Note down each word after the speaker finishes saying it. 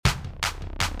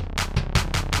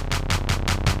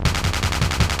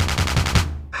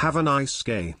Have a nice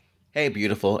gay. Hey,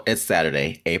 beautiful. It's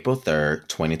Saturday, April 3rd,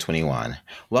 2021.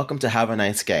 Welcome to Have a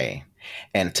Nice Gay.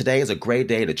 And today is a great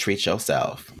day to treat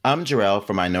yourself. I'm Jarrell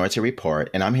from Minority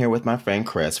Report, and I'm here with my friend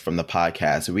Chris from the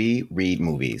podcast We Read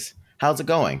Movies. How's it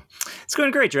going? It's going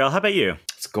great, Jarrell. How about you?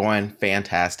 It's going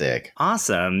fantastic.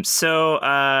 Awesome. So,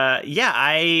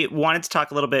 I wanted to talk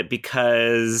a little bit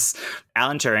because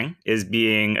Alan Turing is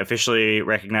being officially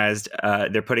recognized.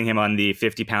 They're putting him on the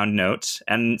 50-pound note.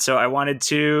 And so I wanted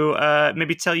to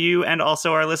maybe tell you and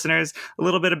also our listeners a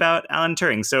little bit about Alan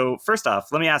Turing. So first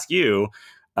off, let me ask you,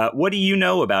 what do you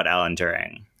know about Alan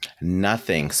Turing?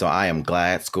 Nothing. So I am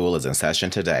glad school is in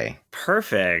session today.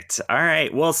 Perfect. All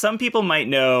right. Well, some people might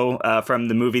know from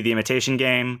the movie The Imitation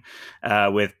Game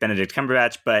with Benedict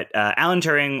Cumberbatch, but Alan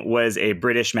Turing was a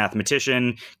British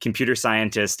mathematician, computer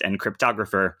scientist, and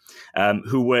cryptographer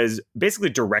who was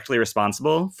basically directly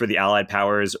responsible for the Allied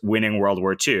powers winning World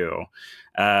War II.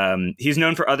 He's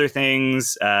known for other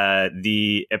things,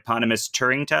 the eponymous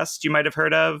Turing test you might have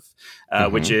heard of,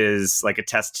 which is like a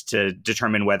test to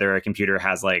determine whether a computer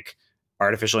has like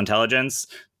artificial intelligence.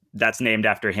 That's named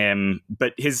after him.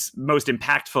 But his most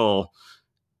impactful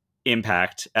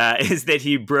impact is that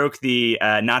he broke the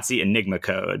Nazi Enigma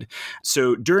code.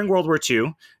 So during World War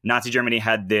II, Nazi Germany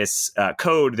had this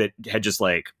code that had just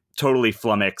like totally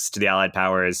flummoxed the Allied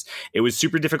powers. It was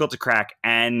super difficult to crack,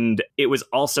 and it was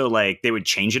also like they would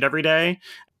change it every day.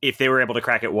 If they were able to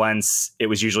crack it once, it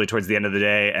was usually towards the end of the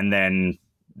day, and then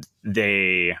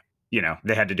they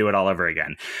had to do it all over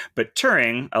again. But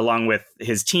Turing, along with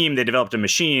his team, they developed a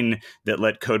machine that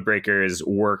let code breakers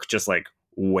work just like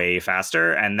way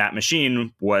faster, and that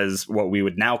machine was what we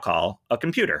would now call a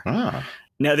computer.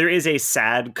 Now, there is a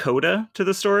sad coda to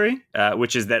the story,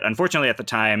 which is that, unfortunately, at the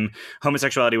time,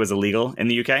 homosexuality was illegal in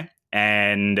the UK.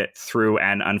 And through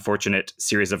an unfortunate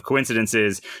series of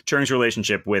coincidences, Turing's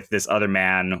relationship with this other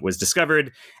man was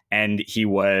discovered, and he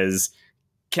was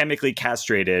chemically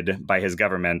castrated by his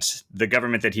government, the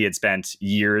government that he had spent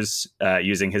years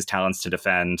using his talents to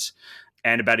defend.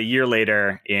 And about a year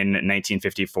later, in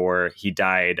 1954, he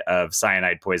died of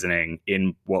cyanide poisoning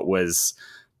in what was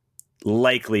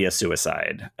likely a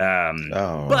suicide.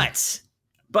 But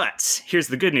here's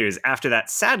the good news. After that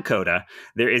sad coda,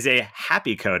 there is a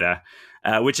happy coda,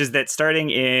 which is that starting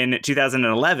in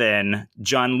 2011,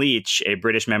 John Leach, a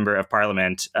British member of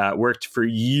parliament, worked for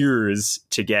years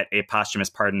to get a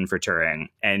posthumous pardon for Turing.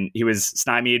 And he was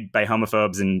stymied by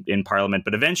homophobes in parliament,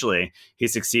 but eventually he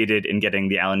succeeded in getting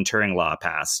the Alan Turing Law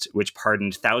passed, which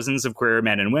pardoned thousands of queer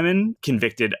men and women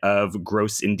convicted of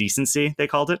gross indecency, they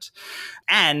called it.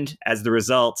 And as the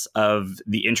result of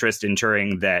the interest in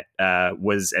Turing that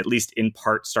was at least in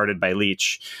part started by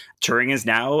Leach, Turing is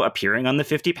now appearing on the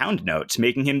 50-pound note,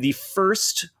 making him the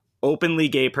first openly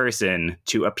gay person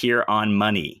to appear on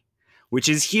money, which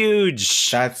is huge.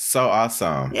 That's so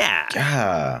awesome.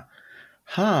 Yeah.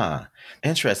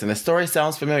 Interesting. The story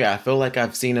sounds familiar. I feel like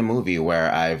I've seen a movie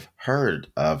where I've heard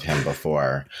of him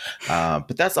before.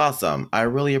 But that's awesome. I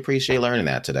really appreciate learning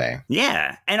that today.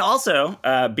 Yeah. And also,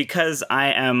 because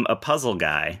I am a puzzle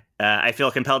guy, I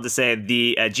feel compelled to say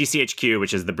the GCHQ,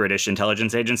 which is the British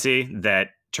intelligence agency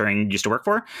that Turing used to work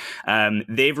for,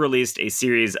 they've released a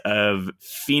series of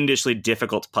fiendishly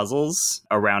difficult puzzles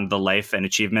around the life and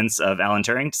achievements of Alan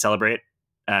Turing to celebrate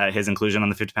his inclusion on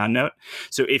the 50-pound note.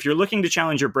 So if you're looking to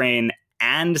challenge your brain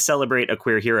and celebrate a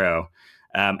queer hero,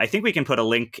 I think we can put a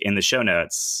link in the show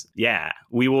notes. Yeah,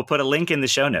 we will put a link in the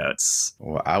show notes.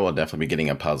 Well, I will definitely be getting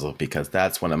a puzzle because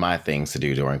that's one of my things to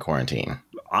do during quarantine.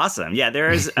 Awesome. Yeah,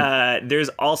 there's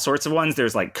all sorts of ones.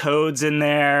 There's like codes in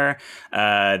there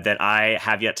that I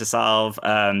have yet to solve.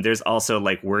 There's also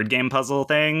like word game puzzle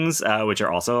things, which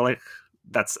are also like,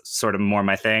 that's sort of more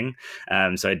my thing.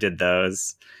 So I did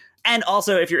those. And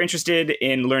also, if you're interested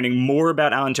in learning more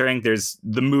about Alan Turing, there's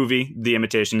the movie, The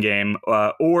Imitation Game,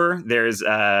 or there's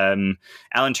Alan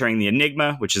Turing, The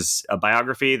Enigma, which is a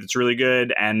biography that's really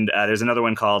good. And there's another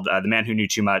one called The Man Who Knew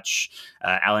Too Much,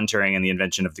 Alan Turing and the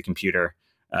Invention of the Computer.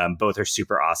 Both are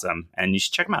super awesome, and you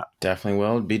should check them out. Definitely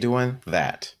will be doing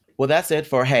that. Well, that's it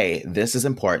for Hey, This Is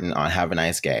Important on Have a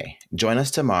Nice Gay. Join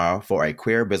us tomorrow for a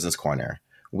Queer Business Corner.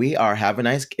 We are Have a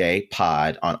Nice Gay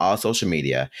Pod on all social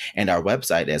media, and our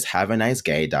website is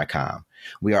haveanicegay.com.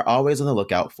 We are always on the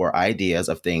lookout for ideas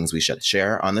of things we should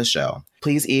share on the show.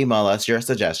 Please email us your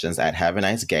suggestions at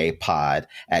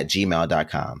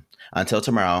haveanicegaypod@gmail.com. Until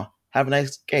tomorrow, have a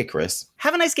nice gay, Chris.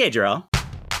 Have a nice gay, Jarrell.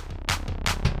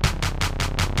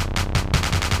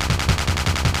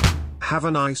 Have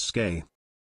a nice gay.